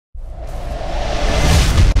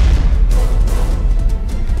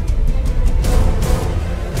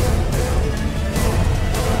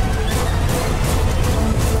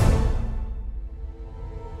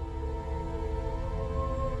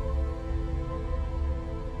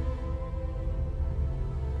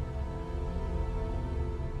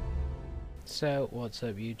So what's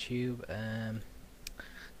up YouTube?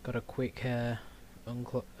 Got a quick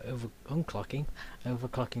overclocking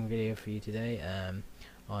video for you today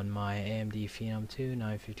on my AMD Phenom 2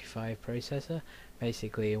 955 processor.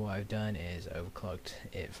 Basically what I've done is overclocked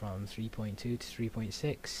it from 3.2 to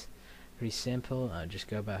 3.6. Pretty simple. I'll just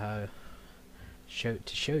go about how to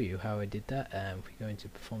show you how I did that. If we go into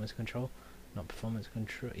performance control, performance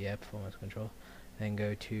control, then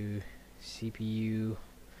go to CPU.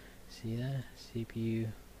 See there? CPU,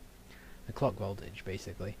 the clock voltage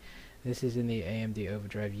basically. This is in the AMD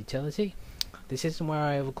overdrive utility. This isn't where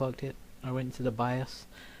I overclocked it. I went to the BIOS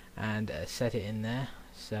and set it in there,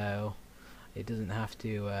 so it doesn't have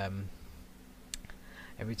to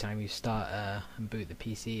every time you start and boot the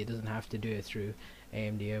PC, it doesn't have to do it through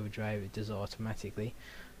AMD overdrive. It does it automatically,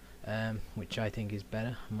 which I think is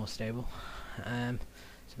better, more stable.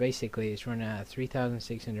 So basically it's running at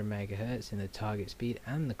 3600 megahertz in the target speed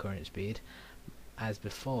and the current speed. As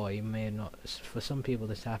before, you may not, for some people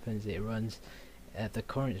this happens, it runs at the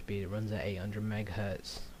current speed, it runs at 800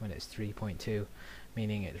 megahertz when it's 3.2,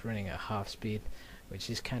 meaning it's running at half speed, which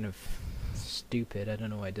is kind of stupid. I don't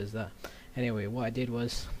know why it does that. Anyway, what I did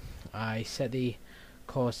was I set the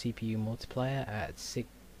core CPU multiplier at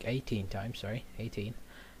 18 times, 18.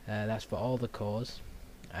 That's for all the cores,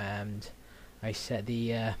 and I set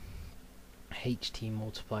the HT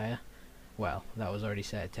multiplier, well, that was already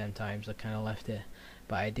set at 10 times, I kind of left it,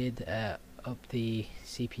 but I did up the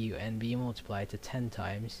CPU NB multiplier to 10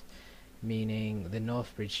 times, meaning the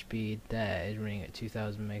Northbridge speed there is running at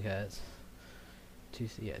 2000 megahertz.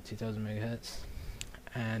 2000 megahertz,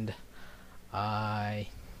 and I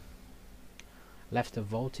left the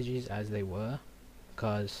voltages as they were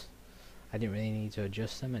because I didn't really need to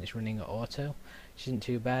adjust them, and it's running at auto, which isn't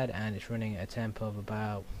too bad, and it's running at a tempo of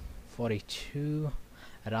about 42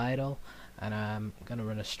 at idle. And I'm gonna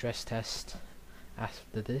run a stress test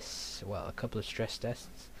after this, well, a couple of stress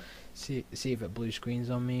tests, see if it blue screens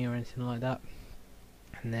on me or anything like that,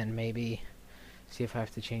 and then maybe see if I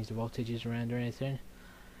have to change the voltages around or anything.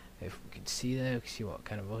 If we can see there, we can see what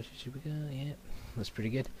kind of voltage we got. Yeah, that's pretty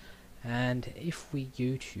good. And if we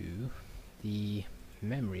go to the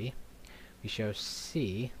memory, we shall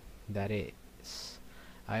see that it's,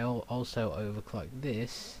 I also overclocked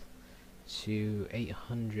this to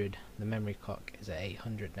 800. The memory clock is at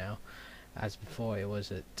 800 now, as before it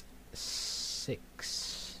was at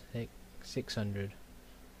 600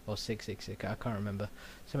 or 666, I can't remember,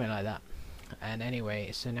 something like that. And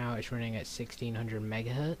anyway, so now it's running at 1600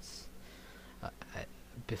 megahertz.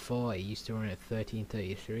 Before it used to run at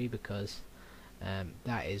 1333 because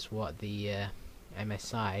that is what the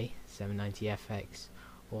MSI 790FX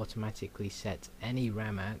automatically sets any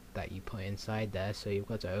RAM at that you put inside there, so you've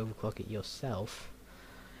got to overclock it yourself.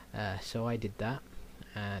 So I did that,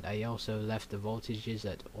 and I also left the voltages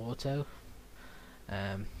at auto,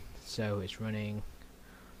 so it's running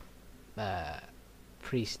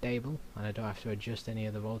pretty stable, and I don't have to adjust any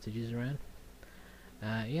of the voltages around.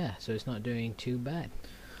 Yeah, so it's not doing too bad.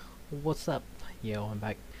 What's up? Yo, I'm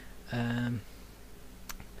back.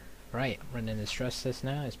 Right, running the stress test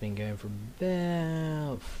now. It's been going for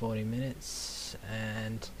about 40 minutes,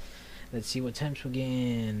 and let's see what temps we're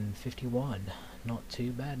getting. 51. Not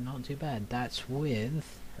too bad, not too bad. That's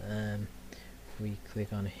with, if we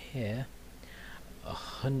click on here,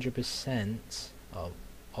 100% of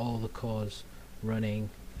all the cores running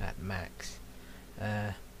at max,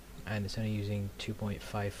 and it's only using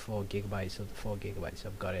 2.54 gigabytes of the 4 gigabytes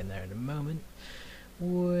I've got in there at the moment,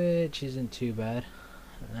 which isn't too bad.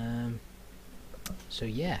 So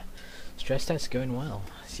yeah, stress test going well.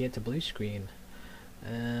 See it to blue screen.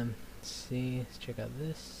 Let's check out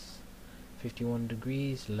this. 51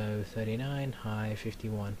 degrees, low 39, high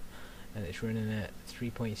 51, and it's running at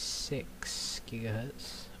 3.6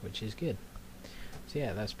 gigahertz, which is good. So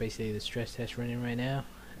yeah, that's basically the stress test running right now.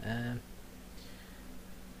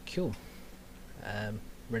 Cool.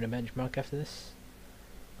 Run a benchmark after this.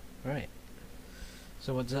 Right.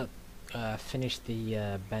 So what's up? Finished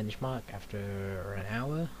the benchmark after an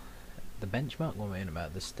hour. The benchmark, what we're in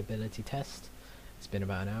about the stability test, it's been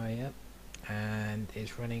about an hour yet, and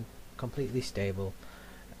it's running completely stable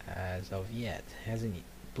as of yet. It hasn't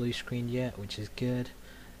blue screened yet, which is good.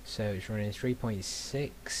 So it's running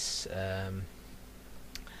 3.6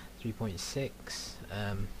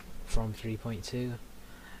 from 3.2,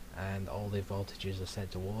 and all the voltages are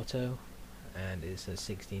set to auto, and it's at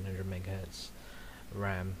 1600 megahertz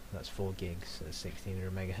RAM. That's 4 gigs at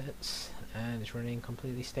 1600 megahertz, and it's running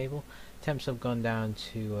completely stable. Temps have gone down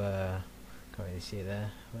to can't really see it there,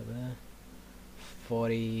 right there,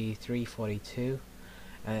 43, 42,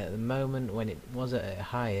 and at the moment when it was at its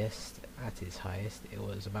highest at its highest it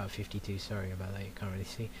was about 52. Sorry about that, you can't really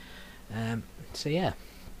see. So yeah,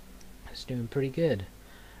 it's doing pretty good.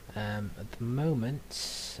 At the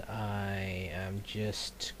moment I am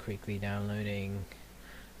just quickly downloading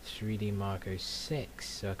 3D Mark 06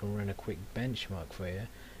 so I can run a quick benchmark for you,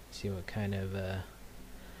 see what kind of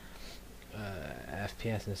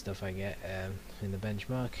FPS and stuff I get in the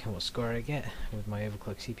benchmark and what score I get with my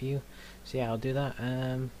overclock CPU. So yeah, I'll do that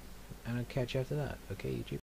and I'll catch you after that. Okay, YouTube.